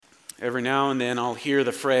Every now and then I'll hear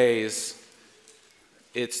the phrase,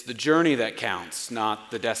 "It's the journey that counts, not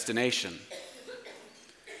the destination."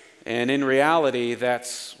 And in reality,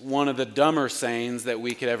 that's one of the dumber sayings that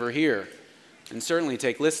we could ever hear, and certainly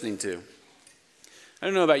take listening to. I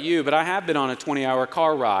don't know about you, but I have been on a 20-hour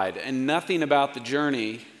car ride, and nothing about the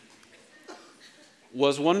journey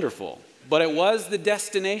was wonderful, but it was the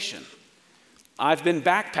destination. I've been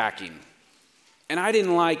backpacking, and I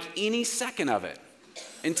didn't like any second of it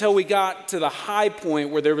until we got to the high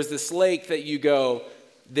point where there was this lake that you go,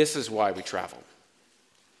 this is why we travel.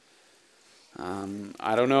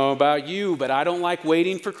 I don't know about you, but I don't like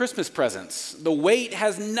waiting for Christmas presents. The wait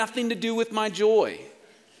has nothing to do with my joy.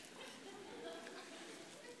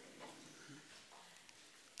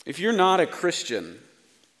 If you're not a Christian,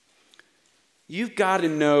 you've got to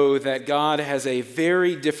know that God has a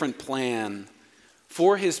very different plan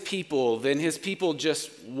for his people than his people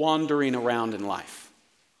just wandering around in life.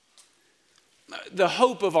 The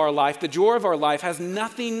hope of our life, the joy of our life has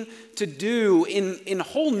nothing to do in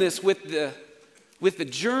wholeness with the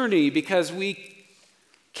journey, because we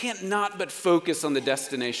can't not but focus on the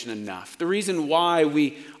destination enough. The reason why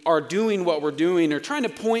we are doing what we're doing, or trying to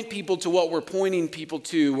point people to what we're pointing people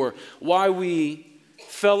to, or why we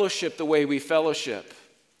fellowship the way we fellowship.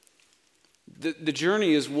 The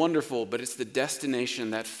journey is wonderful, but it's the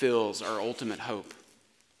destination that fills our ultimate hope.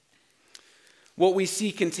 What we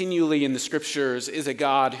see continually in the scriptures is a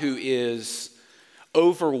God who is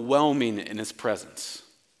overwhelming in his presence,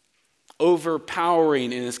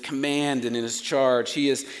 overpowering in his command and in his charge. He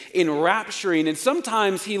is enrapturing, and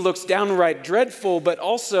sometimes he looks downright dreadful, but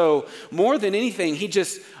also, more than anything, he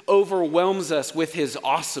just overwhelms us with his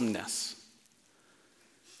awesomeness.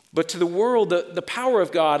 But to the world, the power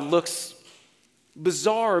of God looks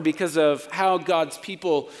bizarre because of how God's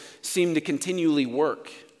people seem to continually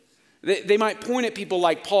work. They might point at people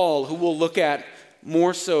like Paul, who we'll look at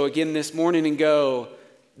more so again this morning, and go,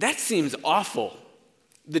 that seems awful,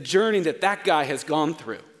 the journey that guy has gone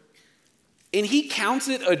through. And he counts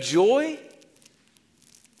it a joy?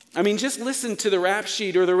 I mean, just listen to the rap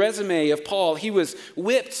sheet or the resume of Paul. He was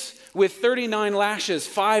whipped with 39 lashes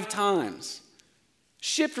 5 times,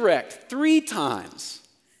 shipwrecked 3 times,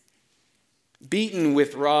 beaten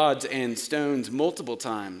with rods and stones multiple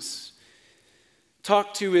times,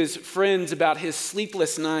 talked to his friends about his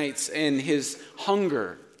sleepless nights and his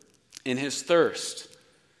hunger and his thirst,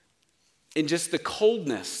 and just the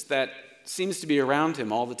coldness that seems to be around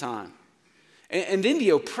him all the time. And then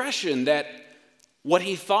the oppression that what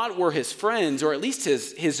he thought were his friends, or at least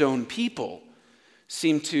his own people,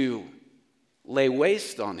 seemed to lay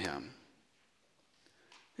waste on him.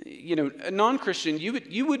 You know, a non-Christian,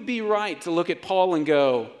 you would be right to look at Paul and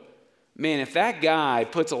go, man, if that guy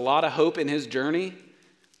puts a lot of hope in his journey,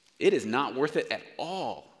 it is not worth it at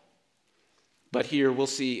all. But here we'll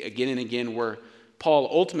see again and again where Paul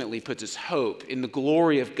ultimately puts his hope in the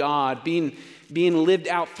glory of God being lived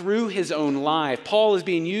out through his own life. Paul is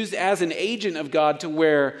being used as an agent of God to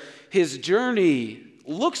where his journey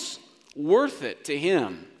looks worth it to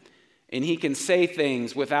him. And he can say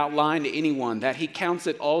things without lying to anyone, that he counts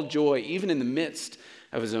it all joy, even in the midst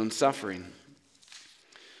of his own suffering.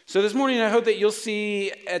 So this morning, I hope that you'll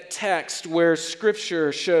see a text where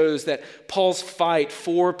Scripture shows that Paul's fight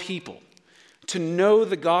for people to know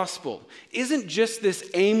the gospel isn't just this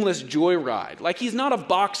aimless joyride. Like, he's not a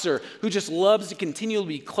boxer who just loves to continually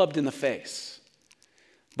be clubbed in the face.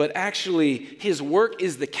 But actually, his work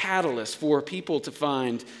is the catalyst for people to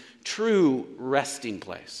find true resting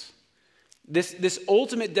place. This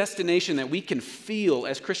ultimate destination that we can feel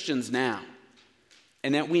as Christians now,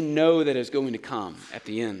 and that we know that is going to come at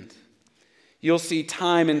the end. You'll see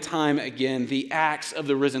time and time again the acts of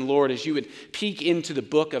the risen Lord as you would peek into the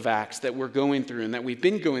book of Acts that we're going through and that we've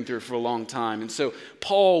been going through for a long time. And so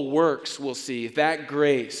Paul works, we'll see, that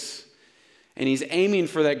grace, and he's aiming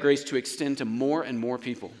for that grace to extend to more and more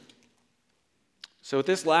people. So at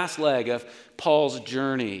this last leg of Paul's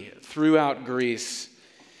journey throughout Greece,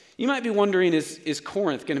 you might be wondering, is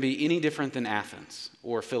Corinth going to be any different than Athens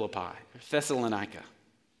or Philippi or Thessalonica?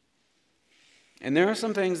 And there are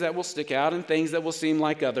some things that will stick out and things that will seem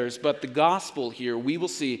like others, but the gospel here, we will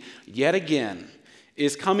see yet again,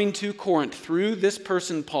 is coming to Corinth through this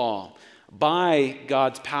person, Paul, by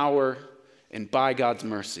God's power and by God's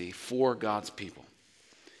mercy for God's people.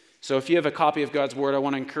 So if you have a copy of God's Word, I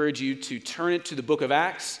want to encourage you to turn it to the book of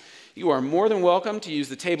Acts. You are more than welcome to use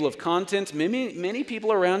the table of contents. Many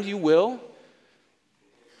people around you will.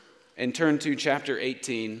 And turn to chapter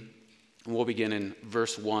 18. And we'll begin in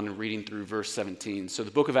verse 1, reading through verse 17. So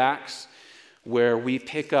the book of Acts, where we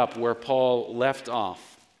pick up where Paul left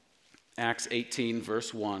off. Acts 18,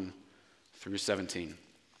 verse 1. through 17.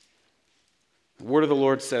 The word of the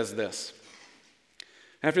Lord says this.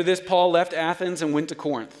 After this, Paul left Athens and went to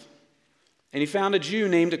Corinth. And he found a Jew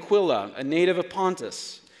named Aquila, a native of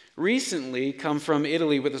Pontus, recently come from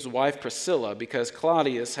Italy with his wife Priscilla, because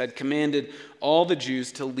Claudius had commanded all the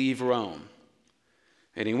Jews to leave Rome.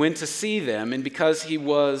 And he went to see them, and because he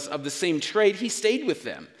was of the same trade, he stayed with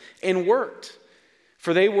them and worked,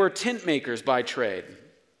 for they were tent makers by trade.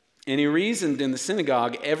 And he reasoned in the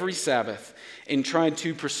synagogue every Sabbath and tried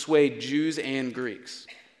to persuade Jews and Greeks.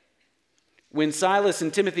 When Silas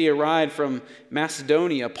and Timothy arrived from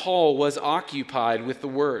Macedonia, Paul was occupied with the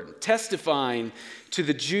word, testifying to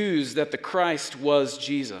the Jews that the Christ was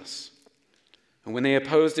Jesus. And when they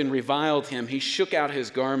opposed and reviled him, he shook out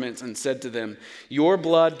his garments and said to them, "Your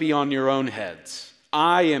blood be on your own heads.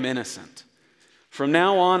 I am innocent. From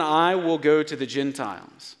now on, I will go to the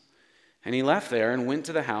Gentiles." And he left there and went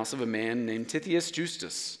to the house of a man named Titius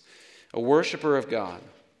Justus, a worshiper of God.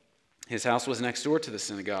 His house was next door to the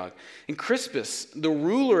synagogue. And Crispus, the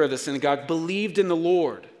ruler of the synagogue, believed in the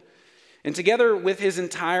Lord. And together with his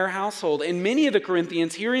entire household, and many of the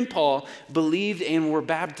Corinthians, hearing Paul, believed and were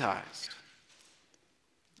baptized.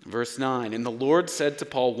 Verse 9, and the Lord said to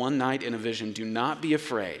Paul one night in a vision, "Do not be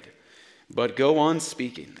afraid, but go on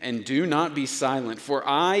speaking, and do not be silent, for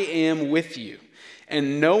I am with you,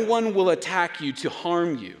 and no one will attack you to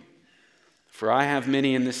harm you, for I have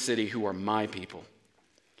many in this city who are my people."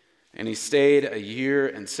 And he stayed 1 year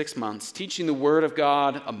and 6 months, teaching the word of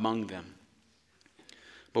God among them.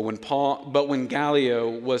 But when Gallio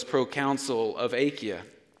was proconsul of Achaia,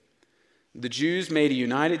 the Jews made a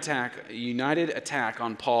united attack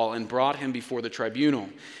on Paul and brought him before the tribunal,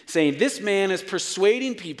 saying, "This man is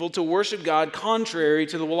persuading people to worship God contrary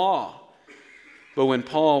to the law." But when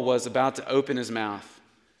Paul was about to open his mouth,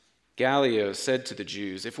 Gallio said to the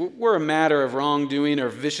Jews, "If it were a matter of wrongdoing or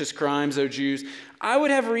vicious crimes, O Jews, I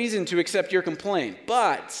would have reason to accept your complaint.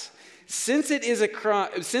 But since it is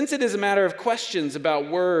a matter of questions about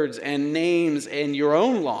words and names and your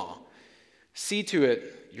own law, see to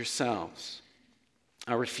it yourselves.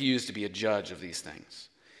 I refuse to be a judge of these things."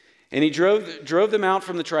 And he drove them out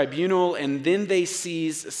from the tribunal, and then they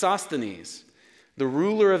seized Sosthenes, the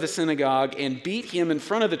ruler of the synagogue, and beat him in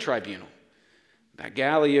front of the tribunal. But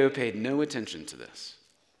Gallio paid no attention to this.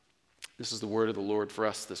 This is the word of the Lord for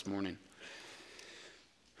us this morning.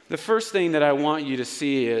 The first thing that I want you to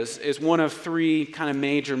see is one of three kind of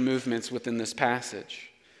major movements within this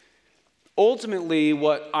passage. Ultimately,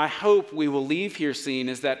 what I hope we will leave here seeing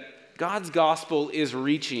is that God's gospel is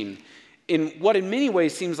reaching in what in many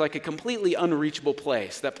ways seems like a completely unreachable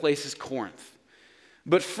place. That place is Corinth.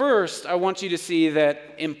 But first, I want you to see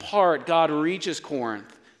that in part, God reaches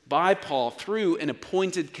Corinth by Paul through an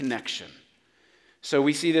appointed connection. So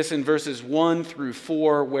we see this in verses 1 through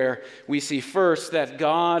 4, where we see first that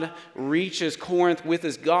God reaches Corinth with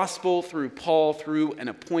his gospel through Paul through an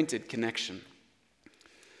appointed connection.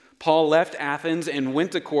 Paul left Athens and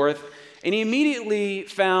went to Corinth, and he immediately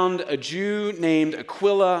found a Jew named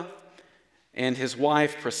Aquila and his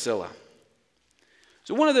wife Priscilla.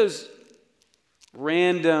 So one of those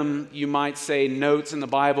random, you might say, notes in the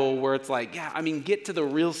Bible where it's like, get to the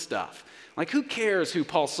real stuff. Like, who cares who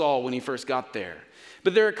Paul saw when he first got there?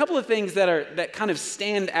 But there are a couple of things that kind of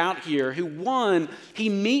stand out here. One, he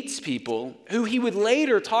meets people who he would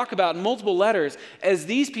later talk about in multiple letters as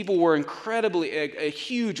these people were incredibly a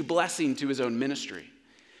huge blessing to his own ministry.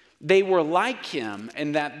 They were like him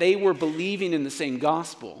in that they were believing in the same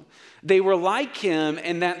gospel. They were like him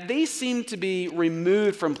in that they seemed to be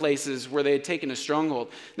removed from places where they had taken a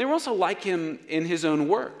stronghold. They were also like him in his own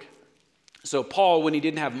work. So Paul, when he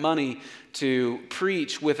didn't have money to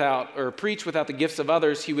preach without the gifts of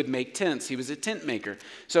others, he would make tents. He was a tent maker.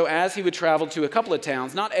 So as he would travel to a couple of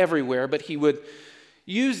towns, not everywhere, but he would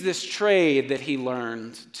use this trade that he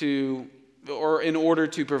learned in order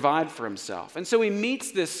to provide for himself. And so he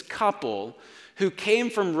meets this couple who came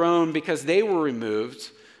from Rome because they were removed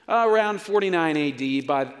around 49 AD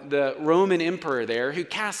by the Roman emperor there, who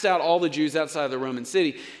cast out all the Jews outside of the Roman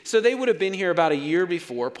city. So they would have been here about a year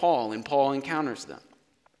before Paul, and Paul encounters them.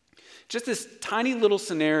 Just this tiny little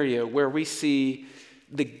scenario where we see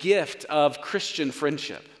the gift of Christian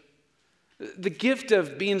friendship. The gift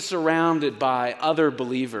of being surrounded by other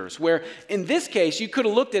believers, where in this case, you could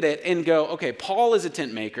have looked at it and go, okay, Paul is a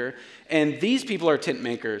tent maker, and these people are tent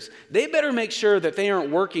makers. They better make sure that they aren't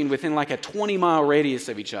working within like a 20-mile radius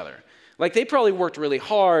of each other. Like, they probably worked really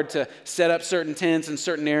hard to set up certain tents in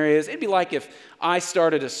certain areas. It'd be like if I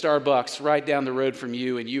started a Starbucks right down the road from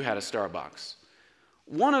you and you had a Starbucks.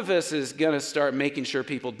 One of us is going to start making sure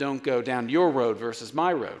people don't go down your road versus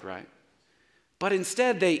my road, right? but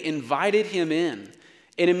instead they invited him in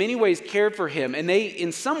and in many ways cared for him. And they,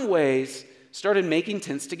 in some ways, started making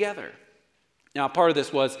tents together. Now, part of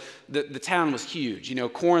this was the town was huge. You know,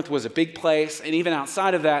 Corinth was a big place, and even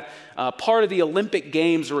outside of that, part of the Olympic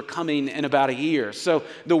Games were coming in about a year. So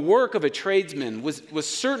the work of a tradesman was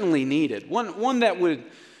certainly needed, one that would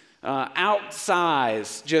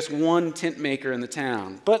outsize just one tent maker in the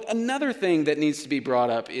town. But another thing that needs to be brought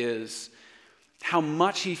up is how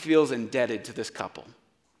much he feels indebted to this couple.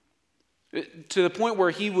 To the point where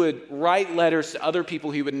he would write letters to other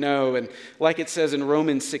people he would know. And like it says in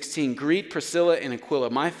Romans 16, greet Priscilla and Aquila,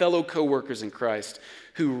 my fellow co-workers in Christ,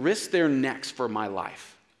 who risked their necks for my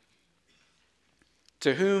life.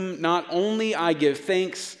 To whom not only I give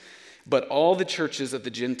thanks, but all the churches of the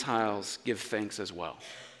Gentiles give thanks as well.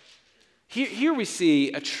 Here we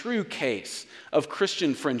see a true case of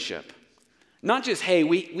Christian friendship. Not just, hey,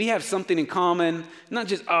 we have something in common. Not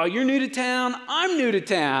just, oh, you're new to town, I'm new to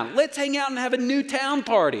town. Let's hang out and have a new town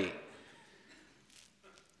party.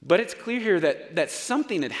 But it's clear here that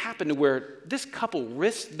something had happened to where this couple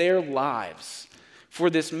risked their lives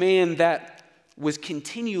for this man that was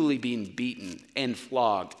continually being beaten and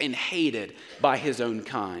flogged and hated by his own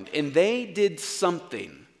kind. And they did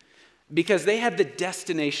something because they had the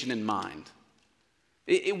destination in mind.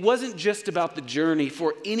 It wasn't just about the journey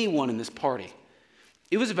for anyone in this party.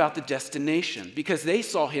 It was about the destination because they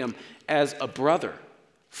saw him as a brother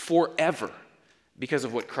forever because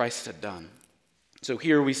of what Christ had done. So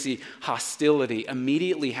here we see hostility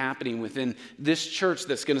immediately happening within this church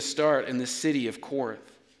that's going to start in the city of Corinth.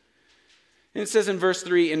 And it says in verse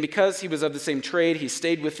 3, and because he was of the same trade, he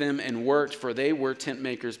stayed with them and worked, for they were tent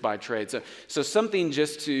makers by trade. So something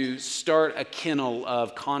just to start a kennel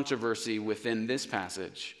of controversy within this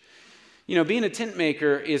passage. You know, being a tent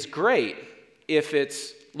maker is great if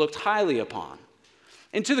it's looked highly upon.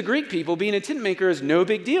 And to the Greek people, being a tent maker is no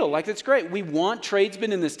big deal. Like, that's great. We want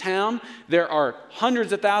tradesmen in this town. There are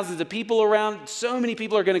hundreds of thousands of people around. So many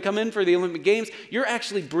people are going to come in for the Olympic Games. You're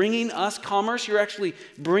actually bringing us commerce. You're actually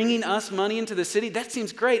bringing us money into the city. That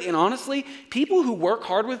seems great. And honestly, people who work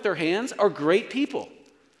hard with their hands are great people.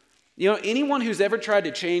 You know, anyone who's ever tried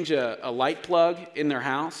to change a light plug in their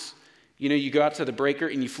house, you know, you go out to the breaker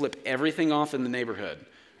and you flip everything off in the neighborhood.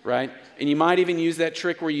 Right? And you might even use that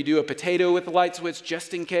trick where you do a potato with the light switch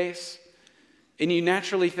just in case. And you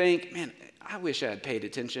naturally think, man, I wish I had paid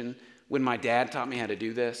attention when my dad taught me how to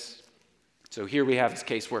do this. So here we have this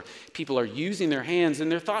case where people are using their hands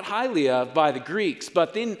and they're thought highly of by the Greeks.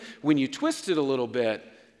 But then when you twist it a little bit,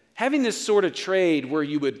 having this sort of trade where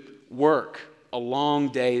you would work a long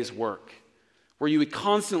day's work, where you would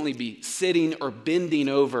constantly be sitting or bending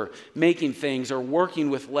over, making things, or working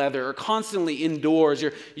with leather, or constantly indoors.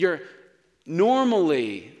 You're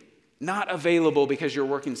normally not available because you're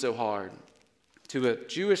working so hard. To a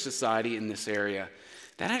Jewish society in this area,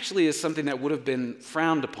 that actually is something that would have been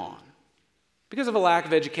frowned upon because of a lack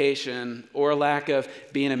of education, or a lack of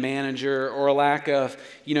being a manager, or a lack of,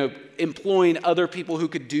 you know, employing other people who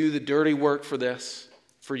could do the dirty work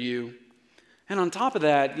for you. And on top of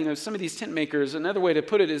that, you know, some of these tent makers, another way to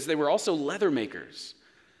put it is they were also leather makers.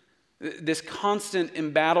 This constant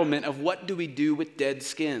embattlement of what do we do with dead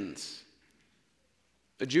skins?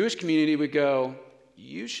 The Jewish community would go,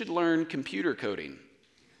 you should learn computer coding.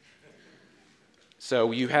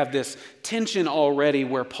 So you have this tension already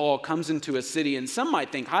where Paul comes into a city, and some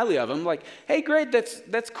might think highly of him, like, hey, great,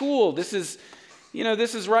 that's cool. This is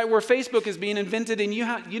right where Facebook is being invented, and you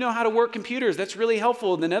know how to work computers. That's really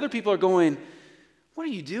helpful. And then other people are going, what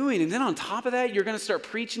are you doing? And then on top of that, you're going to start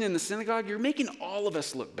preaching in the synagogue. You're making all of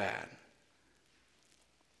us look bad.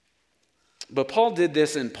 But Paul did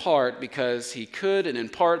this in part because he could, and in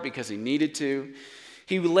part because he needed to.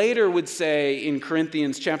 He later would say in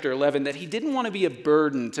Corinthians chapter 11 that he didn't want to be a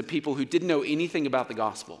burden to people who didn't know anything about the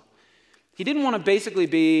gospel. He didn't want to basically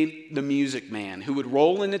be the music man who would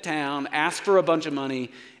roll into town, ask for a bunch of money,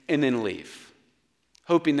 and then leave,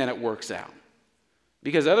 hoping that it works out.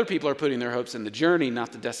 Because other people are putting their hopes in the journey,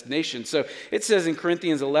 not the destination. So it says in 1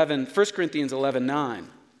 Corinthians 11:9,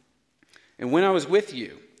 and when I was with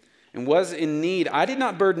you and was in need, I did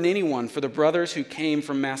not burden anyone, for the brothers who came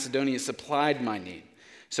from Macedonia supplied my need.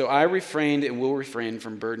 So I refrained and will refrain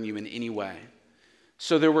from burdening you in any way.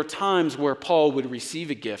 So there were times where Paul would receive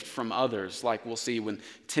a gift from others, like we'll see when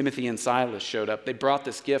Timothy and Silas showed up. They brought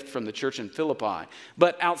this gift from the church in Philippi.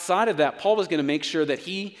 But outside of that, Paul was going to make sure that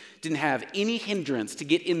he didn't have any hindrance to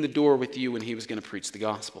get in the door with you when he was going to preach the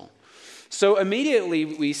gospel. So immediately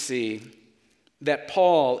we see that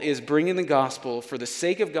Paul is bringing the gospel for the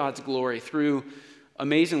sake of God's glory through,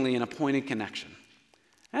 amazingly, an appointed connection.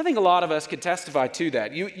 And I think a lot of us could testify to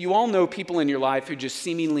that. You all know people in your life who just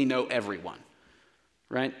seemingly know everyone,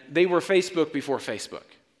 right? They were Facebook before Facebook.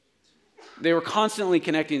 They were constantly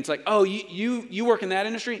connecting. It's like, oh, you work in that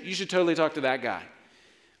industry? You should totally talk to that guy.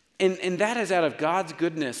 And that is out of God's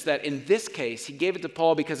goodness that in this case, he gave it to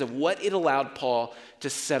Paul because of what it allowed Paul to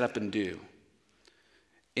set up and do.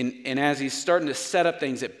 And as he's starting to set up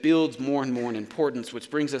things, it builds more and more in importance, which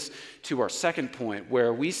brings us to our second point,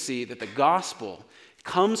 where we see that the gospel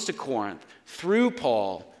comes to Corinth through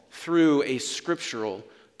Paul, through a scriptural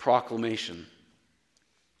proclamation.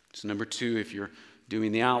 So number 2, if you're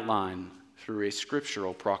doing the outline, through a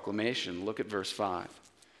scriptural proclamation. Look at verse 5.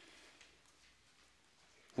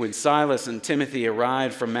 When Silas and Timothy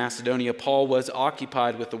arrived from Macedonia, Paul was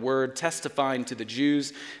occupied with the word, testifying to the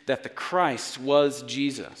Jews that the Christ was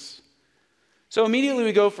Jesus. So immediately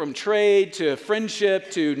we go from trade to friendship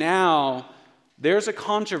to now there's a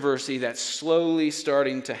controversy that's slowly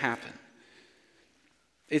starting to happen.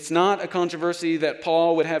 It's not a controversy that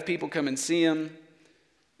Paul would have people come and see him.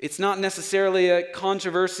 It's not necessarily a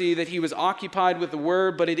controversy that he was occupied with the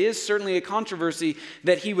word, but it is certainly a controversy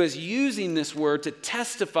that he was using this word to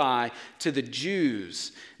testify to the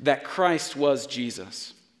Jews that Christ was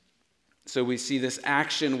Jesus. So we see this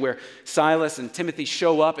action where Silas and Timothy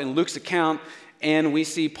show up in Luke's account, and we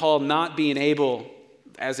see Paul not being able,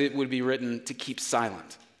 as it would be written, to keep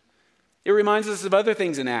silent. It reminds us of other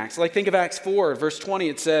things in Acts. Like think of Acts 4, verse 20,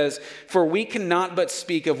 it says, "For we cannot but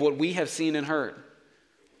speak of what we have seen and heard."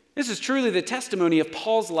 This is truly the testimony of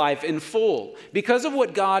Paul's life in full. Because of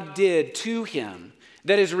what God did to him,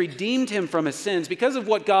 that has redeemed him from his sins, because of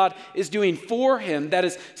what God is doing for him, that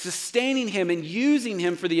is sustaining him and using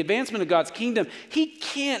him for the advancement of God's kingdom, he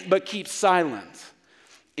can't but keep silent.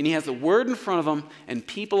 And he has the word in front of him and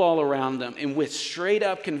people all around him, and with straight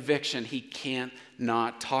up conviction, he can't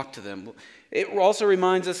not talk to them. It also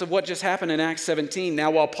reminds us of what just happened in Acts 17.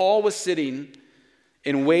 Now, while Paul was sitting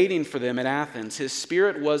and waiting for them at Athens, his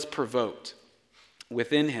spirit was provoked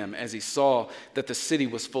within him as he saw that the city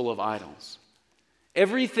was full of idols.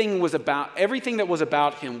 Everything that was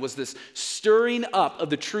about him was this stirring up of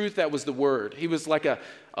the truth that was the word. He was like a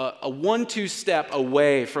 1-2 step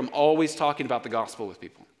away from always talking about the gospel with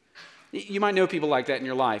people. You might know people like that in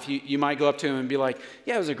your life. You might go up to them and be like,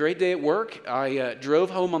 yeah, it was a great day at work. I drove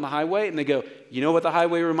home on the highway. And they go, you know what the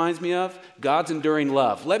highway reminds me of? God's enduring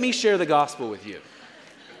love. Let me share the gospel with you.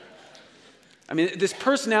 I mean, this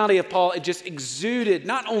personality of Paul, it just exuded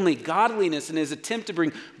not only godliness in his attempt to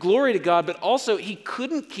bring glory to God, but also he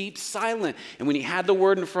couldn't keep silent. And when he had the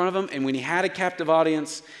word in front of him and when he had a captive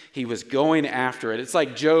audience, he was going after it. It's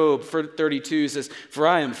like Job 32 says, "For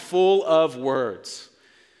I am full of words.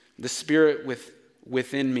 The spirit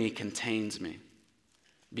within me contains me.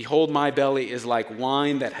 Behold, my belly is like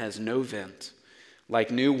wine that has no vent,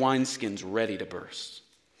 like new wineskins ready to burst."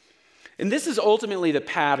 And this is ultimately the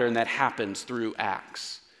pattern that happens through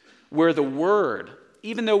Acts, where the word,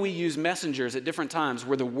 even though we use messengers at different times,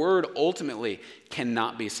 where the word ultimately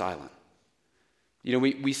cannot be silent. You know,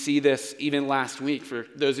 we see this even last week for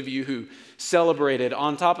those of you who celebrated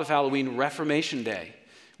on top of Halloween Reformation Day,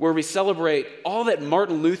 where we celebrate all that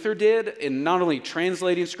Martin Luther did in not only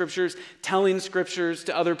translating scriptures, telling scriptures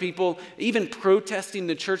to other people, even protesting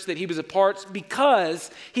the church that he was a part, because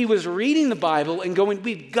he was reading the Bible and going,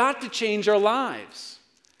 we've got to change our lives.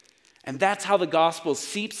 And that's how the gospel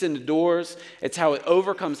seeps into doors. It's how it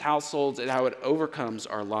overcomes households and how it overcomes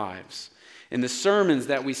our lives. And the sermons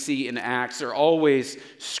that we see in Acts are always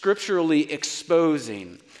scripturally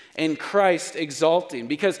exposing and Christ exalting,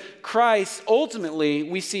 because Christ, ultimately,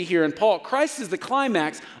 we see here in Paul, Christ is the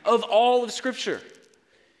climax of all of Scripture.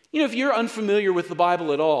 You know, if you're unfamiliar with the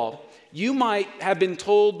Bible at all, you might have been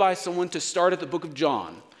told by someone to start at the book of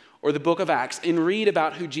John or the book of Acts and read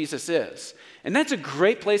about who Jesus is. And that's a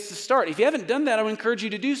great place to start. If you haven't done that, I would encourage you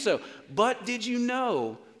to do so. But did you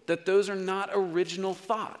know that those are not original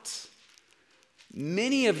thoughts?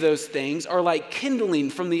 Many of those things are like kindling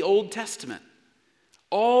from the Old Testament.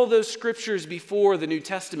 All those scriptures before the New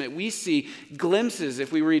Testament, we see glimpses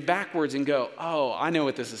if we read backwards and go, oh, I know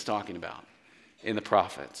what this is talking about in the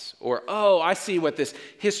prophets. Or, oh, I see what this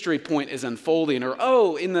history point is unfolding. Or,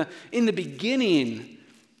 oh, in the beginning,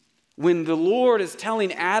 when the Lord is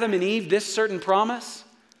telling Adam and Eve this certain promise,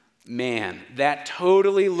 man, that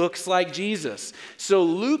totally looks like Jesus. So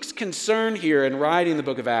Luke's concern here in writing the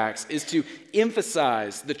book of Acts is to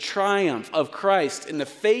emphasize the triumph of Christ in the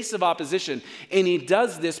face of opposition. And he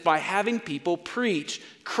does this by having people preach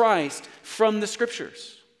Christ from the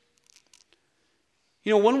scriptures.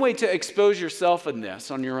 You know, one way to expose yourself in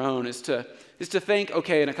this on your own is to think,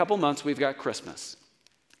 okay, in a couple months we've got Christmas.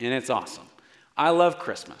 And it's awesome. I love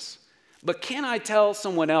Christmas. But can I tell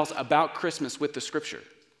someone else about Christmas with the scripture?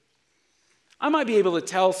 I might be able to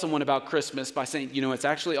tell someone about Christmas by saying, it's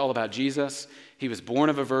actually all about Jesus. He was born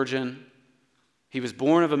of a virgin. He was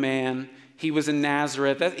born of a man. He was in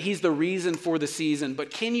Nazareth. He's the reason for the season.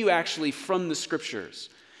 But can you actually, from the scriptures,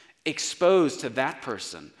 expose to that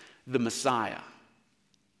person the Messiah?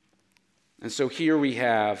 And so here we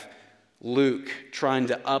have Luke trying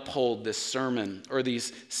to uphold this sermon, or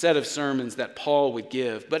these set of sermons that Paul would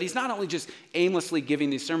give. But he's not only just aimlessly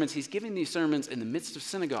giving these sermons, he's giving these sermons in the midst of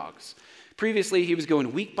synagogues. Previously, he was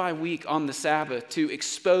going week by week on the Sabbath to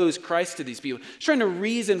expose Christ to these people. He's trying to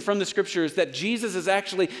reason from the scriptures that Jesus is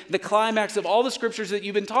actually the climax of all the scriptures that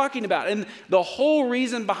you've been talking about. And the whole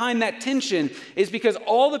reason behind that tension is because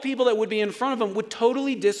all the people that would be in front of him would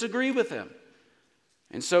totally disagree with him.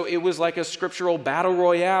 And so it was like a scriptural battle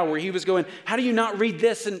royale where he was going, how do you not read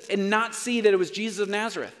this and not see that it was Jesus of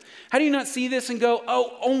Nazareth? How do you not see this and go,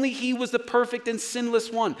 oh, only he was the perfect and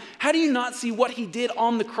sinless one? How do you not see what he did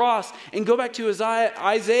on the cross and go back to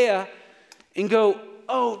Isaiah and go,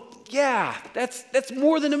 oh, yeah, that's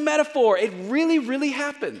more than a metaphor. It really, really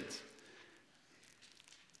happened.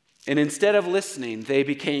 And instead of listening, they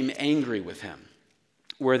became angry with him,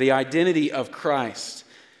 where the identity of Christ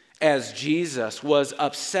as Jesus was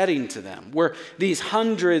upsetting to them, where these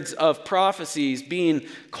hundreds of prophecies being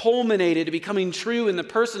culminated to becoming true in the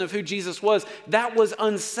person of who Jesus was, that was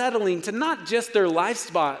unsettling to not just their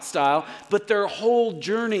lifestyle, but their whole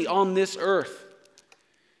journey on this earth.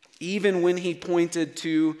 Even when he pointed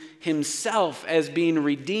to himself as being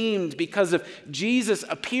redeemed because of Jesus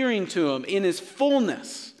appearing to him in his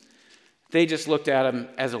fullness, they just looked at him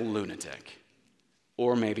as a lunatic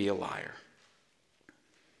or maybe a liar.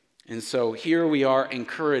 And so here we are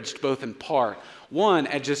encouraged both in part, one,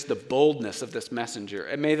 at just the boldness of this messenger.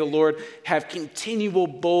 And may the Lord have continual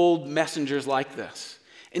bold messengers like this.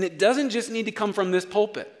 And it doesn't just need to come from this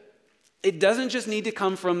pulpit. It doesn't just need to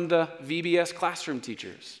come from the VBS classroom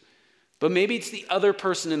teachers. But maybe it's the other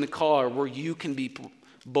person in the car where you can be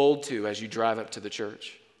bold to as you drive up to the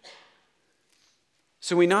church.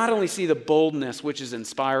 So we not only see the boldness, which is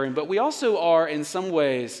inspiring, but we also are in some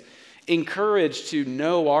ways encouraged to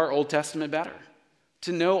know our Old Testament better,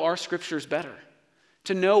 to know our scriptures better,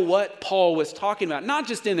 to know what Paul was talking about, not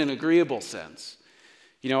just in an agreeable sense.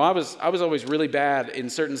 I was always really bad in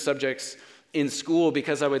certain subjects in school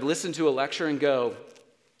because I would listen to a lecture and go,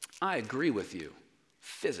 I agree with you,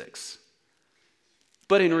 physics.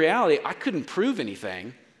 But in reality, I couldn't prove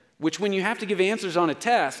anything, which when you have to give answers on a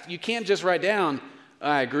test, you can't just write down,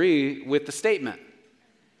 I agree with the statement.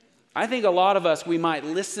 I think a lot of us, we might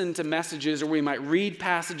listen to messages or we might read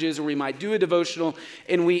passages or we might do a devotional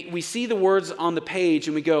and we see the words on the page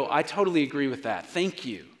and we go, I totally agree with that. Thank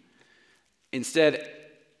you. Instead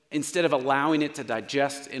of allowing it to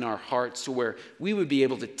digest in our hearts to where we would be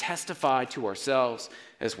able to testify to ourselves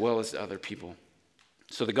as well as to other people.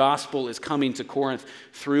 So the gospel is coming to Corinth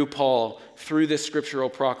through Paul, through this scriptural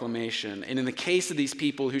proclamation. And in the case of these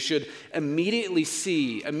people who should immediately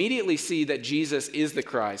see that Jesus is the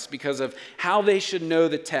Christ because of how they should know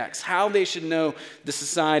the text, how they should know the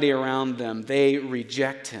society around them, they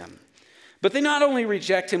reject him. But they not only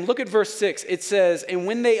reject him, look at verse 6. It says, and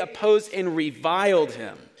when they opposed and reviled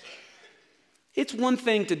him. It's one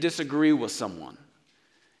thing to disagree with someone.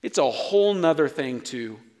 It's a whole nother thing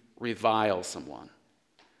to revile someone.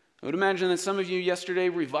 I would imagine that some of you yesterday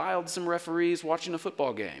reviled some referees watching a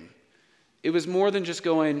football game. It was more than just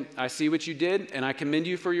going, I see what you did, and I commend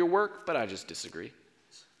you for your work, but I just disagree.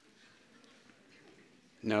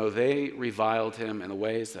 No, they reviled him in the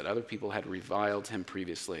ways that other people had reviled him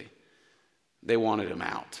previously. They wanted him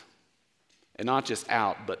out. And not just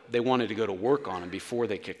out, but they wanted to go to work on him before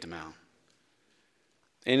they kicked him out.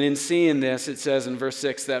 And in seeing this, it says in verse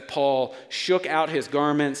 6 that Paul shook out his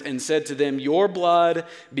garments and said to them, your blood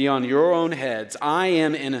be on your own heads. I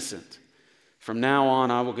am innocent. From now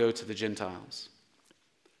on, I will go to the Gentiles.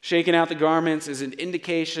 Shaking out the garments is an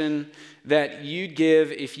indication that you'd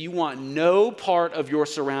give if you want no part of your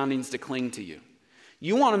surroundings to cling to you.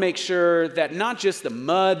 You want to make sure that not just the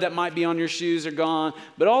mud that might be on your shoes are gone,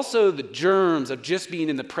 but also the germs of just being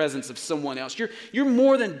in the presence of someone else. You're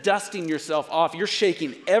more than dusting yourself off. You're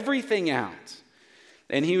shaking everything out.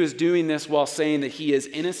 And he was doing this while saying that he is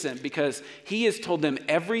innocent because he has told them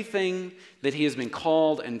everything that he has been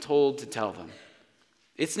called and told to tell them.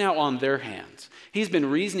 It's now on their hands. He's been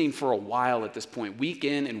reasoning for a while at this point, week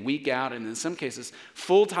in and week out, and in some cases,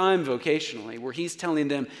 full-time vocationally, where he's telling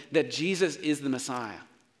them that Jesus is the Messiah.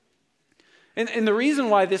 And the reason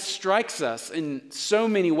why this strikes us in so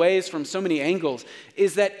many ways from so many angles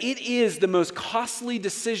is that it is the most costly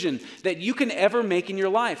decision that you can ever make in your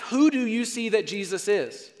life. Who do you see that Jesus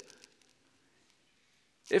is?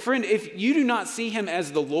 Friend, if you do not see him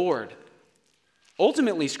as the Lord,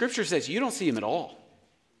 ultimately Scripture says you don't see him at all.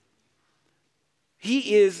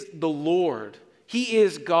 He is the Lord. He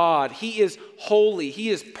is God. He is holy. He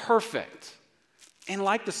is perfect. And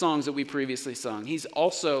like the songs that we previously sung, he's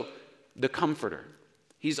also the comforter.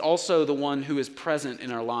 He's also the one who is present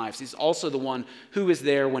in our lives. He's also the one who is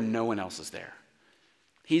there when no one else is there.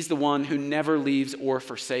 He's the one who never leaves or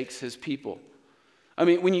forsakes his people. I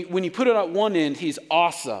mean, when you put it at one end, he's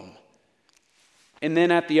awesome. And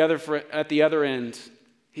then at the other end,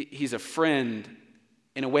 he's a friend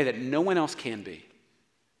in a way that no one else can be.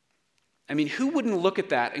 I mean, who wouldn't look at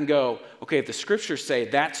that and go, okay, if the Scriptures say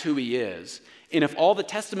that's who he is, and if all the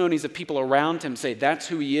testimonies of people around him say that's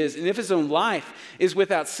who he is, and if his own life is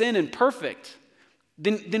without sin and perfect,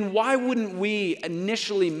 then why wouldn't we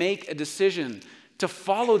initially make a decision to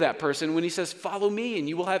follow that person when he says, follow me and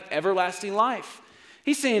you will have everlasting life?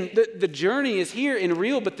 He's saying the journey is here and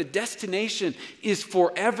real, but the destination is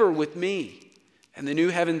forever with me and the new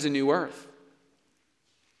heavens and new earth.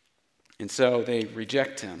 And so they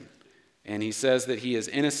reject him. And he says that he is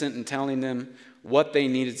innocent in telling them what they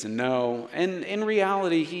needed to know. And in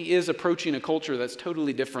reality, he is approaching a culture that's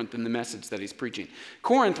totally different than the message that he's preaching.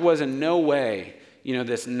 Corinth was in no way,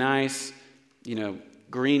 this nice,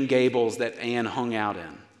 Green Gables that Anne hung out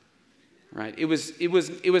in. Right? It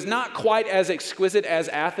was not quite as exquisite as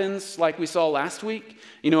Athens, like we saw last week.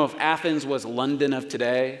 If Athens was London of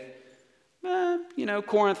today,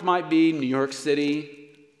 Corinth might be New York City.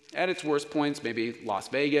 At its worst points, maybe Las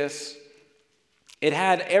Vegas. It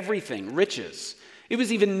had everything, riches. It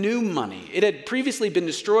was even new money. It had previously been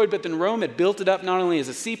destroyed, but then Rome had built it up not only as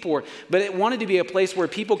a seaport, but it wanted to be a place where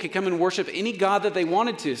people could come and worship any god that they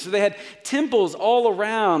wanted to. So they had temples all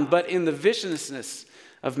around, but in the viciousness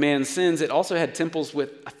of man's sins, it also had temples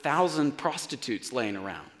with 1,000 prostitutes laying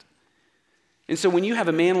around. And so when you have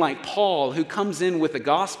a man like Paul who comes in with a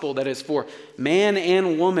gospel that is for man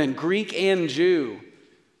and woman, Greek and Jew,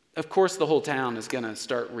 of course the whole town is going to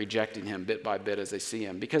start rejecting him bit by bit as they see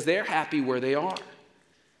him because they're happy where they are.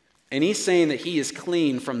 And he's saying that he is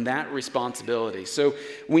clean from that responsibility. So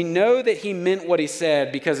we know that he meant what he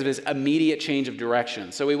said because of his immediate change of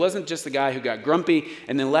direction. So he wasn't just the guy who got grumpy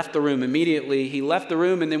and then left the room immediately. He left the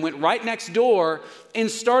room and then went right next door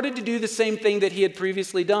and started to do the same thing that he had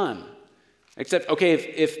previously done. Except, okay,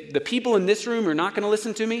 if the people in this room are not going to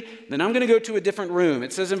listen to me, then I'm going to go to a different room.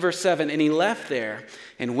 It says in verse 7, and he left there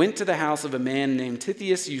and went to the house of a man named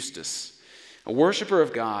Tithias Eustace, a worshiper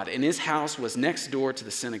of God, and his house was next door to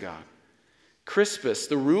the synagogue. Crispus,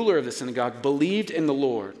 the ruler of the synagogue, believed in the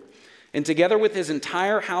Lord, and together with his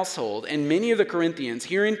entire household and many of the Corinthians,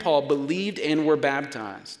 hearing Paul, believed and were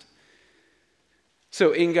baptized.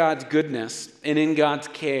 So in God's goodness and in God's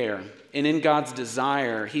care and in God's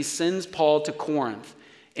desire, he sends Paul to Corinth.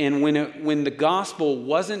 And when the gospel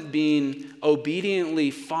wasn't being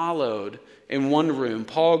obediently followed in one room,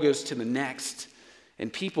 Paul goes to the next,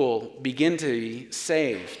 and people begin to be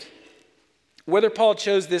saved. Whether Paul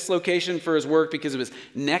chose this location for his work because it was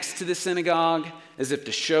next to the synagogue, as if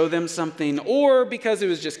to show them something, or because it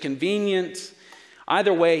was just convenient,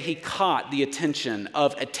 either way, he caught the attention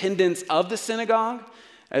of attendants of the synagogue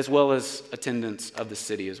as well as attendants of the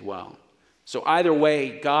city as well. So either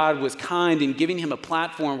way, God was kind in giving him a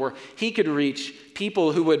platform where he could reach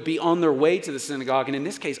people who would be on their way to the synagogue, and in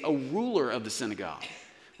this case, a ruler of the synagogue.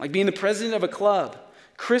 Like being the president of a club,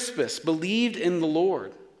 Crispus believed in the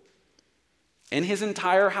Lord and his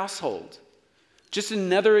entire household. Just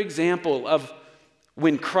another example of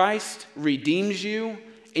when Christ redeems you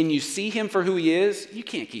and you see him for who he is, you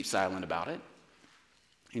can't keep silent about it.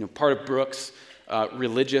 Part of Brooke's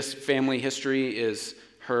religious family history is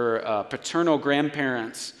her paternal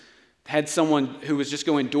grandparents had someone who was just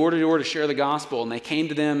going door to door to share the gospel, and they came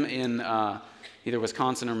to them in either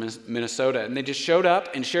Wisconsin or Minnesota, and they just showed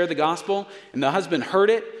up and shared the gospel, and the husband heard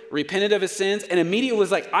it, repented of his sins, and immediately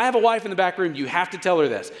was like, I have a wife in the back room, you have to tell her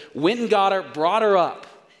this. Went and got her, brought her up.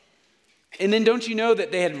 And then don't you know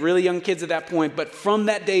that they had really young kids at that point, but from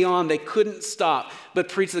that day on, they couldn't stop but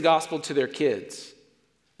preach the gospel to their kids.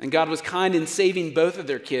 And God was kind in saving both of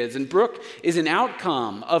their kids. And Brooke is an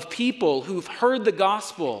outcome of people who've heard the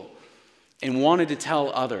gospel and wanted to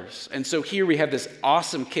tell others. And so here we have this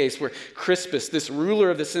awesome case where Crispus, this ruler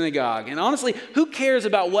of the synagogue, and honestly, who cares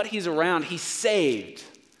about what he's around? He's saved.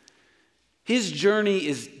 His journey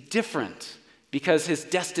is different because his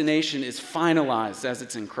destination is finalized as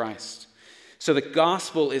it's in Christ. So the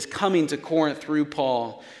gospel is coming to Corinth through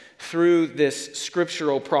Paul, through this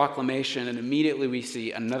scriptural proclamation, and immediately we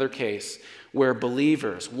see another case where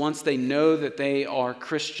believers, once they know that they are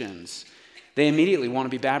Christians, they immediately want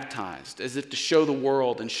to be baptized, as if to show the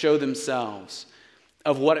world and show themselves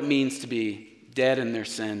of what it means to be dead in their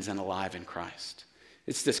sins and alive in Christ.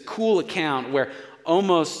 It's this cool account where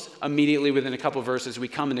almost immediately within a couple of verses we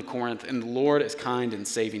come into Corinth, and the Lord is kind in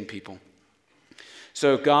saving people.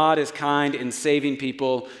 So God is kind in saving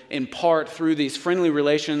people in part through these friendly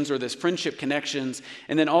relations or this friendship connections,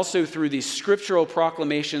 and then also through these scriptural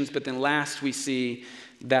proclamations. But then last we see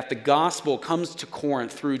that the gospel comes to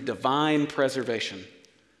Corinth through divine preservation.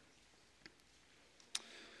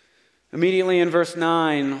 Immediately in verse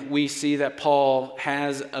 9, we see that Paul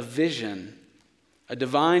has a vision, a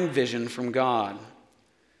divine vision from God.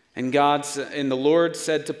 And the Lord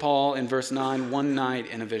said to Paul in verse 9, one night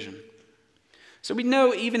in a vision. So we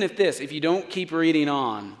know even if you don't keep reading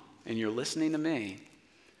on and you're listening to me,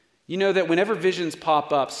 you know that whenever visions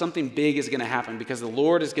pop up, something big is going to happen because the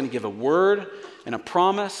Lord is going to give a word and a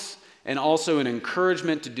promise and also an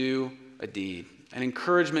encouragement to do a deed, an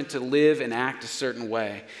encouragement to live and act a certain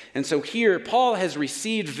way. And so here, Paul has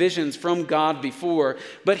received visions from God before,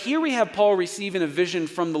 but here we have Paul receiving a vision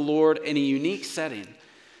from the Lord in a unique setting,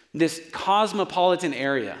 this cosmopolitan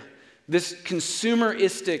area, this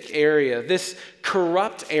consumeristic area, this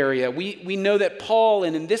corrupt area. We know that Paul,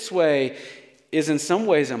 and in this way, is in some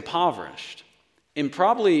ways impoverished and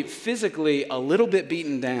probably physically a little bit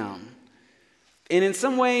beaten down. And in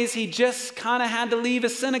some ways, he just kind of had to leave a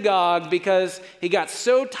synagogue because he got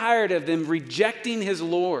so tired of them rejecting his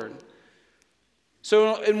Lord.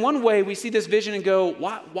 So in one way, we see this vision and go,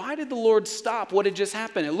 why did the Lord stop what had just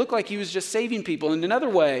happened? It looked like he was just saving people. In another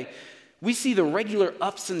way, we see the regular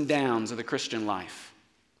ups and downs of the Christian life.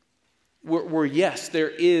 Where yes,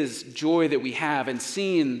 there is joy that we have in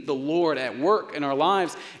seeing the Lord at work in our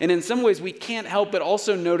lives. And in some ways, we can't help but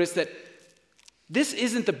also notice that this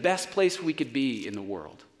isn't the best place we could be in the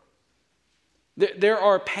world. There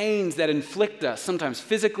are pains that inflict us, sometimes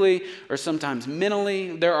physically or sometimes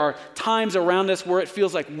mentally. There are times around us where it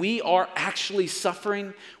feels like we are actually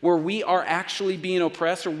suffering, where we are actually being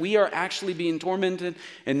oppressed, or we are actually being tormented.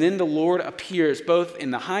 And then the Lord appears, both in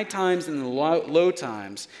the high times and the low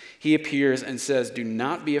times. He appears and says, "Do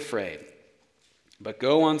not be afraid, but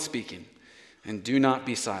go on speaking, and do not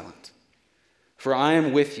be silent. For I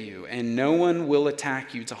am with you, and no one will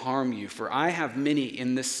attack you to harm you, for I have many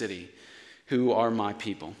in this city who are my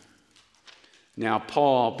people." Now,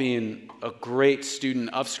 Paul, being a great student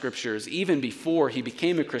of scriptures, even before he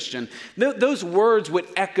became a Christian, those words would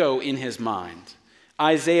echo in his mind.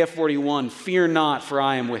 Isaiah 41, "Fear not, for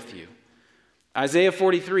I am with you." Isaiah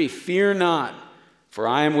 43, "Fear not, for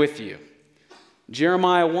I am with you."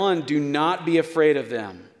 Jeremiah 1, "Do not be afraid of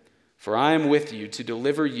them, for I am with you to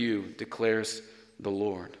deliver you, declares the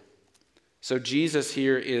Lord." So Jesus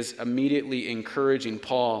here is immediately encouraging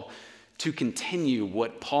Paul to continue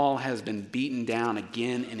what Paul has been beaten down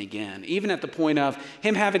again and again, even at the point of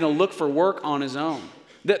him having to look for work on his own.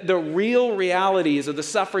 The real realities of the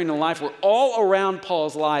suffering in life were all around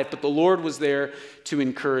Paul's life, but the Lord was there to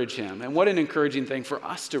encourage him. And what an encouraging thing for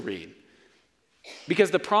us to read.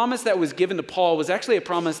 Because the promise that was given to Paul was actually a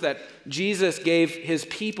promise that Jesus gave his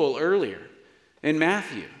people earlier in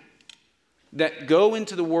Matthew, that go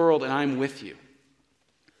into the world and I'm with you.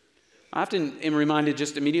 I often am reminded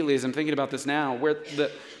just immediately as I'm thinking about this now, where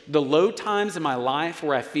the low times in my life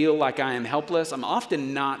where I feel like I am helpless, I'm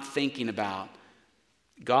often not thinking about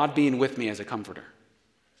God being with me as a comforter.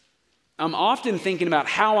 I'm often thinking about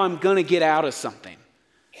how I'm going to get out of something.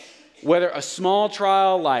 Whether a small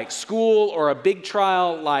trial like school or a big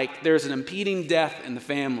trial like there's an impending death in the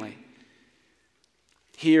family.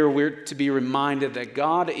 Here we're to be reminded that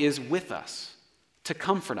God is with us to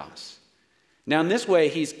comfort us. Now, in this way,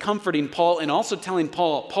 he's comforting Paul and also telling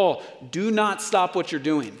Paul, do not stop what you're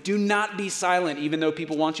doing. Do not be silent, even though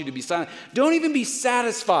people want you to be silent. Don't even be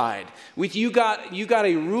satisfied with you got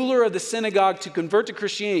a ruler of the synagogue to convert to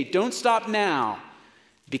Christianity. Don't stop now,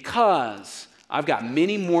 because I've got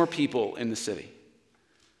many more people in the city.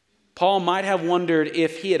 Paul might have wondered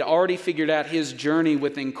if he had already figured out his journey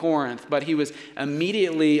within Corinth, but he was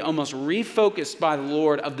immediately almost refocused by the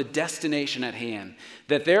Lord of the destination at hand,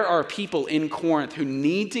 that there are people in Corinth who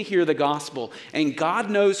need to hear the gospel, and God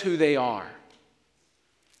knows who they are.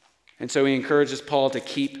 And so he encourages Paul to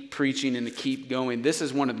keep preaching and to keep going. This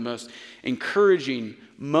is one of the most encouraging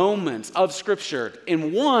moments of Scripture.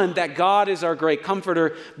 In one, that God is our great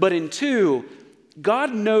comforter, but in two,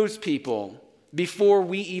 God knows people before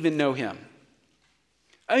we even know him.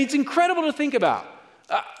 I mean, it's incredible to think about.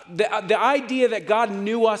 The idea that God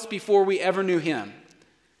knew us before we ever knew him.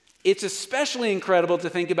 It's especially incredible to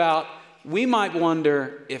think about. We might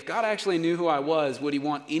wonder, if God actually knew who I was, would he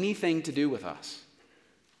want anything to do with us?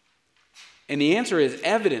 And the answer is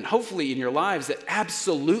evident, hopefully, in your lives, that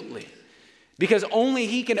absolutely. Because only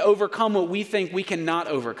he can overcome what we think we cannot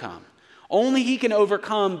overcome. Only he can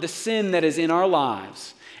overcome the sin that is in our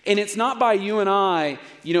lives. And it's not by you and I,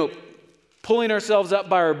 pulling ourselves up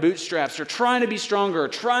by our bootstraps or trying to be stronger or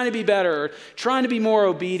trying to be better or trying to be more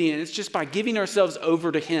obedient. It's just by giving ourselves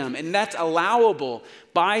over to him. And that's allowable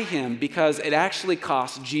by him because it actually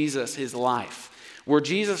cost Jesus his life, where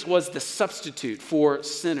Jesus was the substitute for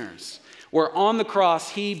sinners, where on the cross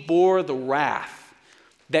he bore the wrath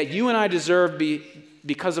that you and I deserve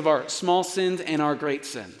because of our small sins and our great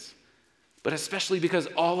sins, but especially because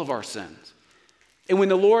all of our sins. And when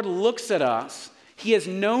the Lord looks at us, he has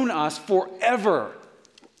known us forever,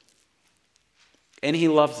 and he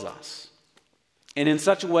loves us. And in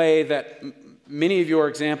such a way that many of your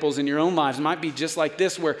examples in your own lives might be just like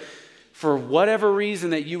this, where for whatever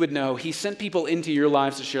reason that you would know, he sent people into your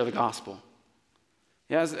lives to share the gospel.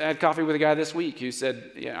 Yeah, I had coffee with a guy this week who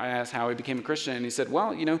said, I asked how he became a Christian, and he said,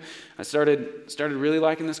 well, I started really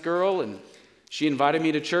liking this girl, and she invited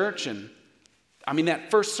me to church, and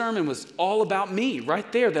that first sermon was all about me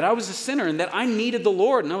right there, that I was a sinner and that I needed the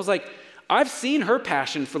Lord. And I was like, I've seen her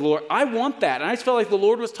passion for the Lord. I want that. And I just felt like the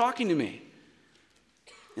Lord was talking to me.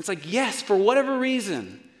 It's like, yes, for whatever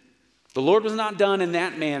reason, the Lord was not done in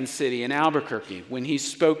that man's city in Albuquerque when he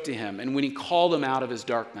spoke to him and when he called him out of his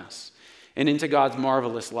darkness and into God's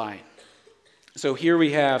marvelous light. So here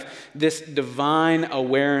we have this divine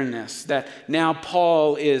awareness that now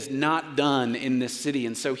Paul is not done in this city.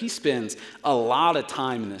 And so he spends a lot of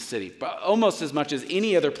time in this city, almost as much as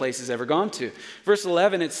any other place he's ever gone to. Verse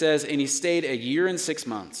 11, it says, and he stayed 1 year and 6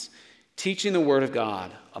 months, teaching the word of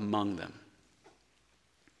God among them.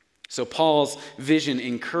 So Paul's vision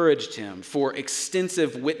encouraged him for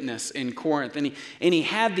extensive witness in Corinth. And he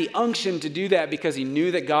had the unction to do that because he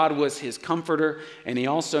knew that God was his comforter. And he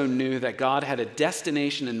also knew that God had a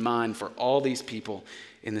destination in mind for all these people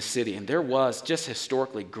in the city. And there was just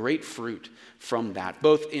historically great fruit from that,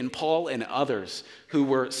 both in Paul and others who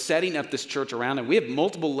were setting up this church around him. We have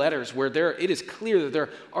multiple letters where it is clear that there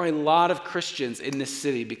are a lot of Christians in this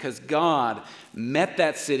city because God met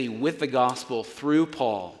that city with the gospel through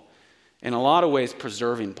Paul. In a lot of ways,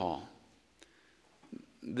 preserving Paul.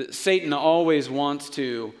 Satan always wants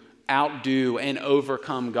to outdo and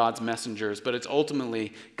overcome God's messengers, but it's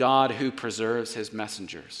ultimately God who preserves his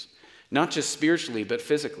messengers, not just spiritually, but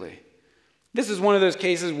physically. This is one of those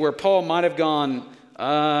cases where Paul might have gone,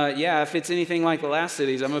 if it's anything like the last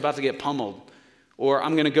cities, I'm about to get pummeled, or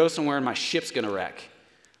I'm going to go somewhere and my ship's going to wreck,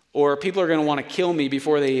 or people are going to want to kill me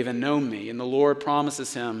before they even know me, and the Lord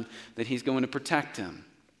promises him that he's going to protect him.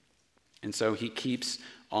 And so he keeps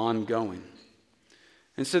on going.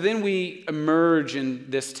 And so then we emerge in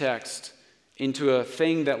this text into a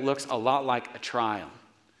thing that looks a lot like a trial.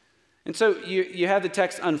 And so you have the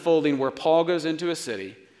text unfolding where Paul goes into a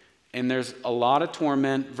city, and there's a lot of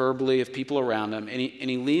torment verbally of people around him, and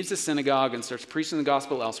he leaves the synagogue and starts preaching the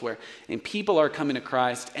gospel elsewhere, and people are coming to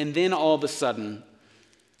Christ, and then all of a sudden,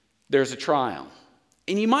 there's a trial.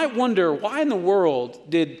 And you might wonder, why in the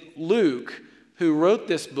world did Luke, who wrote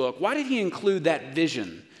this book, why did he include that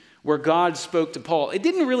vision where God spoke to Paul? It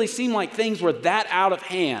didn't really seem like things were that out of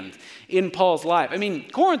hand in Paul's life.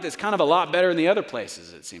 Corinth is kind of a lot better than the other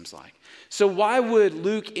places, it seems like. So why would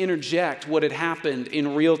Luke interject what had happened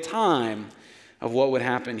in real time of what would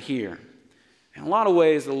happen here? In a lot of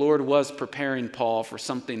ways, the Lord was preparing Paul for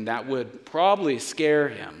something that would probably scare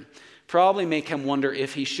him, probably make him wonder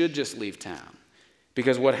if he should just leave town.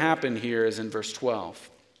 Because what happened here is in verse 12.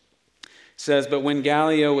 Says, but when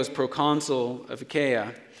Gallio was proconsul of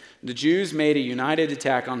Achaia, the Jews made a united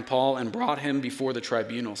attack on Paul and brought him before the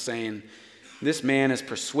tribunal, saying, this man is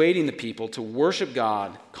persuading the people to worship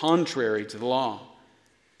God contrary to the law.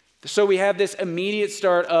 So we have this immediate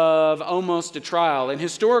start of almost a trial. And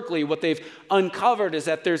historically, what they've uncovered is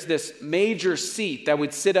that there's this major seat that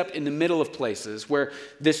would sit up in the middle of places where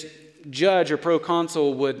this judge or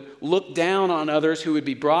proconsul would look down on others who would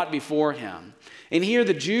be brought before him. And here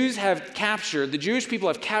the Jewish people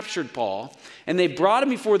have captured Paul, and they brought him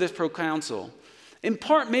before this proconsul. In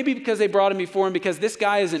part, maybe because they brought him before him because this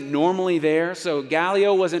guy isn't normally there. So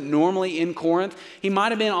Gallio wasn't normally in Corinth. He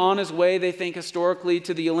might have been on his way, they think, historically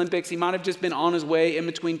to the Olympics. He might have just been on his way in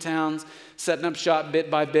between towns, setting up shop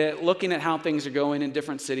bit by bit, looking at how things are going in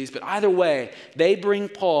different cities. But either way, they bring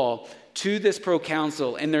Paul to this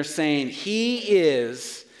proconsul, and they're saying he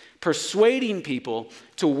is persuading people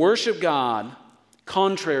to worship God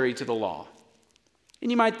contrary to the law. And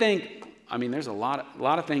you might think, there's a lot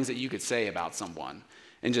of things that you could say about someone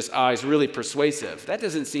and just, he's really persuasive. That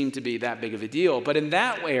doesn't seem to be that big of a deal. But in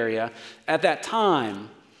that area, at that time,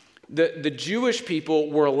 the Jewish people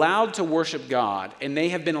were allowed to worship God, and they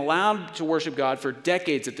have been allowed to worship God for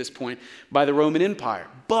decades at this point by the Roman Empire.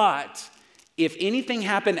 But if anything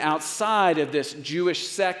happened outside of this Jewish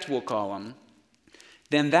sect, we'll call them,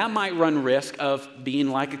 then that might run risk of being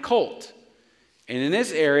like a cult. And in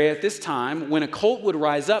this area, at this time, when a cult would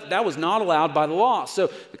rise up, that was not allowed by the law.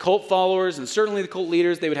 So the cult followers and certainly the cult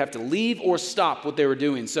leaders, they would have to leave or stop what they were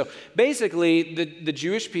doing. So basically, the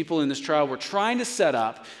Jewish people in this trial were trying to set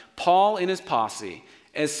up Paul and his posse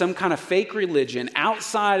as some kind of fake religion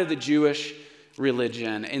outside of the Jewish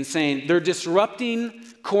religion and saying they're disrupting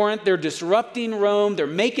Corinth, they're disrupting Rome, they're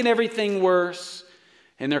making everything worse,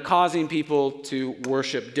 and they're causing people to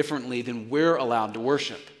worship differently than we're allowed to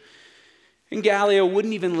worship. And Gallio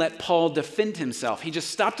wouldn't even let Paul defend himself. He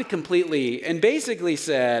just stopped it completely and basically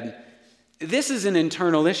said, this is an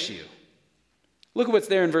internal issue. Look at what's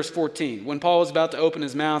there in verse 14. When Paul was about to open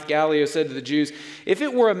his mouth, Gallio said to the Jews, if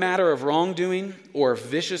it were a matter of wrongdoing or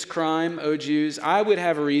vicious crime, O Jews, I would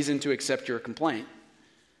have a reason to accept your complaint.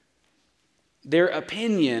 Their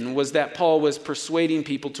opinion was that Paul was persuading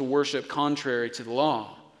people to worship contrary to the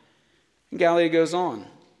law. And Gallio goes on.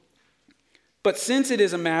 But since it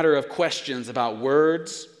is a matter of questions about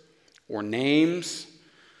words or names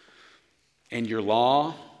and your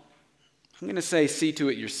law, I'm going to say, see to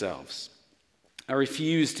it yourselves. I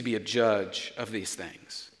refuse to be a judge of these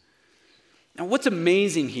things. Now, what's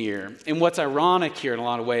amazing here, and what's ironic here in a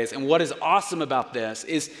lot of ways, and what is awesome about this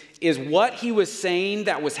is what he was saying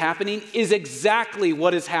that was happening is exactly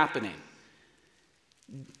what is happening.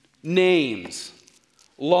 Names,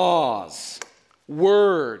 laws,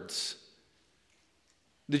 words.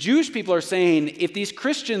 The Jewish people are saying, if these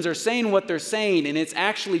Christians are saying what they're saying and it's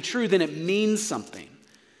actually true, then it means something.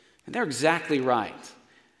 And they're exactly right.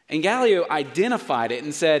 And Gallio identified it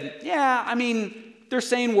and said, they're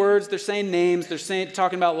saying words, they're saying names,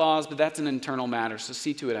 talking about laws, but that's an internal matter, so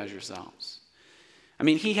see to it as yourselves.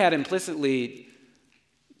 He had implicitly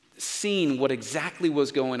seen what exactly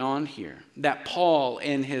was going on here, that Paul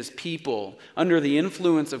and his people, under the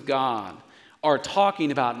influence of God, are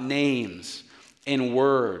talking about names and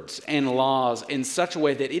words and laws in such a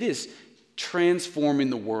way that it is transforming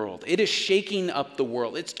the world. It is shaking up the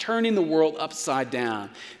world. It's turning the world upside down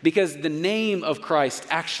because the name of Christ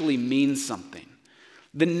actually means something.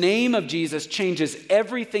 The name of Jesus changes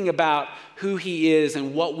everything about who he is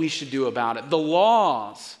and what we should do about it. The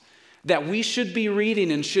laws that we should be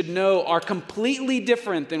reading and should know are completely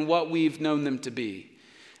different than what we've known them to be.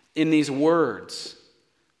 In these words,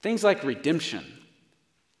 things like redemption,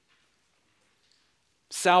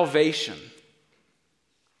 salvation,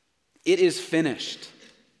 it is finished.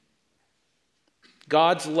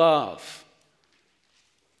 God's love.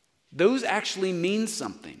 Those actually mean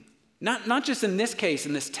something. Not just in this case,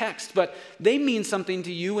 in this text, but they mean something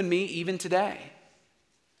to you and me even today.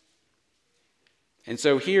 And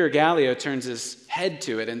so here Gallio turns his head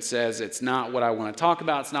to it and says, it's not what I want to talk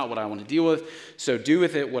about, it's not what I want to deal with, so do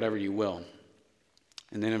with it whatever you will.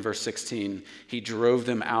 And then in verse 16, he drove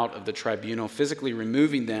them out of the tribunal, physically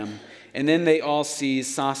removing them. And then they all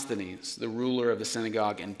seized Sosthenes, the ruler of the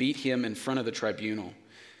synagogue, and beat him in front of the tribunal.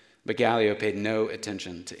 But Gallio paid no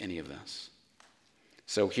attention to any of this.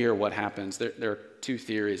 So here what happens, there are two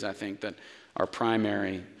theories, I think, that are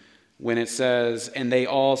primary. When it says, and they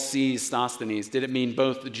all seized Sosthenes, did it mean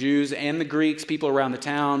both the Jews and the Greeks, people around the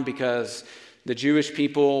town, because the Jewish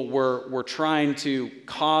people were trying to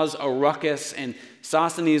cause a ruckus, and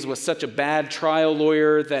Sosthenes was such a bad trial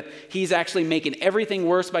lawyer that he's actually making everything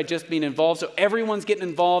worse by just being involved. So everyone's getting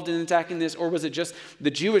involved in attacking this. Or was it just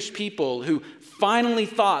the Jewish people who finally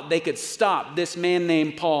thought they could stop this man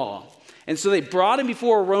named Paul? And so they brought him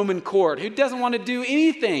before a Roman court who doesn't want to do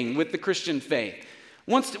anything with the Christian faith.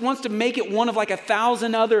 Wants to make it one of like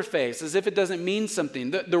 1,000 other faiths, as if it doesn't mean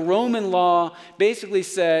something. The Roman law basically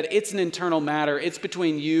said it's an internal matter. It's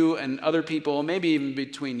between you and other people, maybe even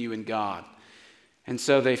between you and God. And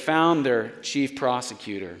so they found their chief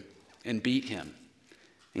prosecutor and beat him.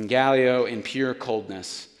 And Gallio, in pure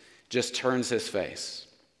coldness, just turns his face.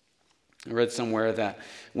 I read somewhere that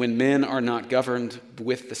when men are not governed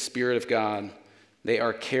with the Spirit of God, they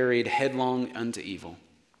are carried headlong unto evil.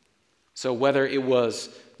 So whether it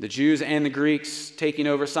was the Jews and the Greeks taking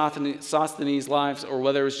over Sosthenes' lives, or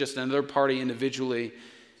whether it was just another party individually,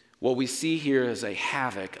 what we see here is a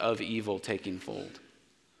havoc of evil taking fold.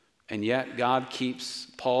 And yet God keeps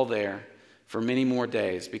Paul there for many more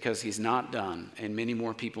days because he's not done, and many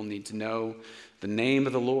more people need to know the name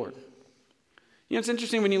of the Lord. You know, it's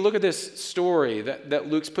interesting when you look at this story that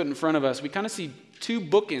Luke's put in front of us, we kind of see two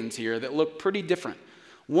bookends here that look pretty different.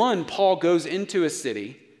 One, Paul goes into a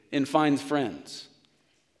city and finds friends.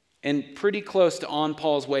 And pretty close to on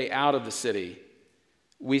Paul's way out of the city,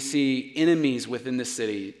 we see enemies within the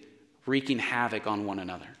city wreaking havoc on one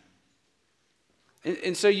another.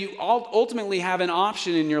 And so you ultimately have an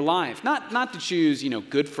option in your life, not to choose,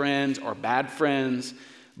 good friends or bad friends,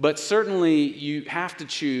 but certainly you have to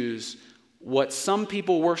choose what some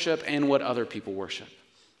people worship and what other people worship.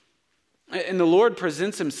 And the Lord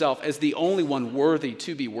presents himself as the only one worthy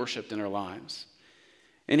to be worshiped in our lives.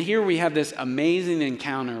 And here we have this amazing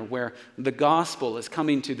encounter where the gospel is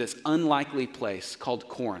coming to this unlikely place called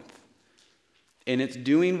Corinth. And it's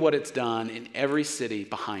doing what it's done in every city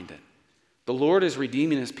behind it. The Lord is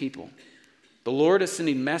redeeming his people. The Lord is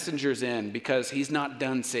sending messengers in because he's not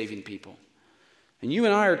done saving people. And you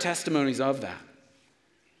and I are testimonies of that.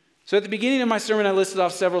 So at the beginning of my sermon, I listed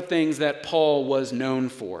off several things that Paul was known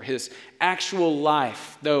for. His actual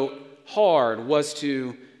life, though hard, was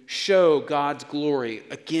to show God's glory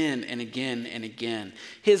again and again and again.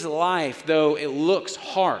 His life, though it looks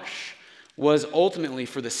harsh, was ultimately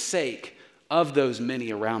for the sake of those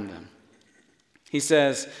many around them. He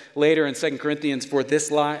says later in 2 Corinthians, "For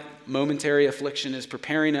this momentary affliction is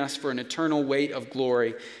preparing us for an eternal weight of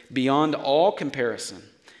glory beyond all comparison,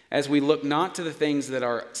 as we look not to the things that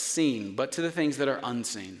are seen, but to the things that are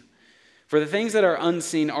unseen. For the things that are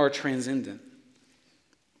unseen are transcendent,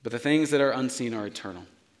 but the things that are unseen are eternal."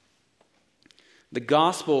 The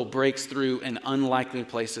gospel breaks through in unlikely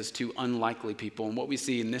places to unlikely people. And what we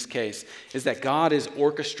see in this case is that God is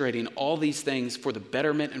orchestrating all these things for the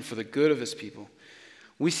betterment and for the good of his people.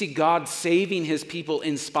 We see God saving his people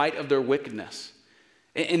in spite of their wickedness.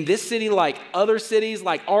 In this city, like other cities,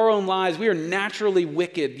 like our own lives, we are naturally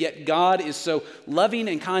wicked, yet God is so loving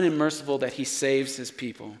and kind and merciful that he saves his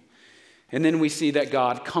people. And then we see that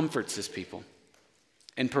God comforts his people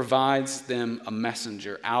and provides them a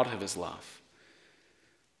messenger out of his love.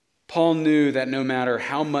 Paul knew that no matter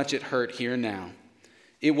how much it hurt here and now,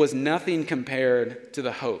 it was nothing compared to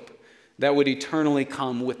the hope that would eternally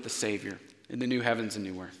come with the Savior in the new heavens and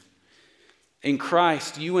new earth. In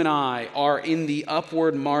Christ, you and I are in the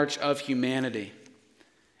upward march of humanity.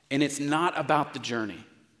 And it's not about the journey.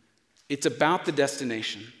 It's about the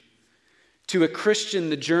destination. To a Christian,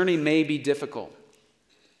 the journey may be difficult,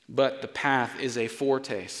 but the path is a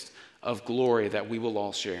foretaste of glory that we will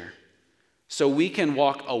all share. So we can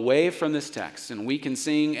walk away from this text, and we can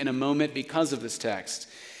sing in a moment because of this text,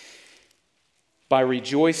 by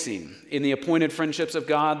rejoicing in the appointed friendships of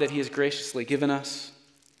God that he has graciously given us,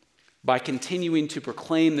 by continuing to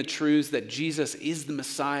proclaim the truths that Jesus is the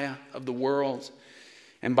Messiah of the world,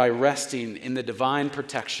 and by resting in the divine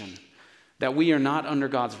protection that we are not under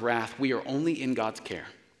God's wrath, we are only in God's care.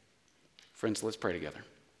 Friends, let's pray together.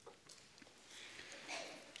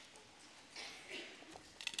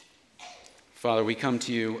 Father, we come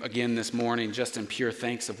to you again this morning just in pure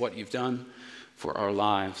thanks of what you've done for our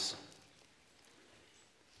lives.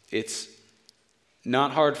 It's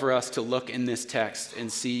not hard for us to look in this text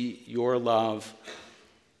and see your love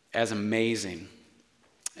as amazing.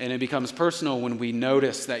 And it becomes personal when we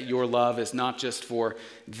notice that your love is not just for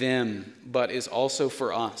them, but is also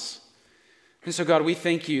for us. And so, God, we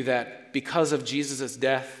thank you that because of Jesus'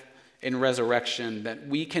 death and resurrection, that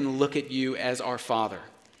we can look at you as our Father,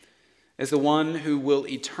 as the one who will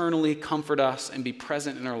eternally comfort us and be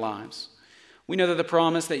present in our lives. We know that the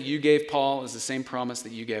promise that you gave Paul is the same promise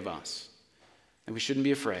that you gave us. And we shouldn't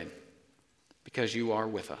be afraid because you are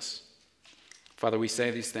with us. Father, we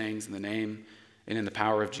say these things in the name and in the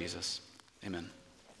power of Jesus. Amen.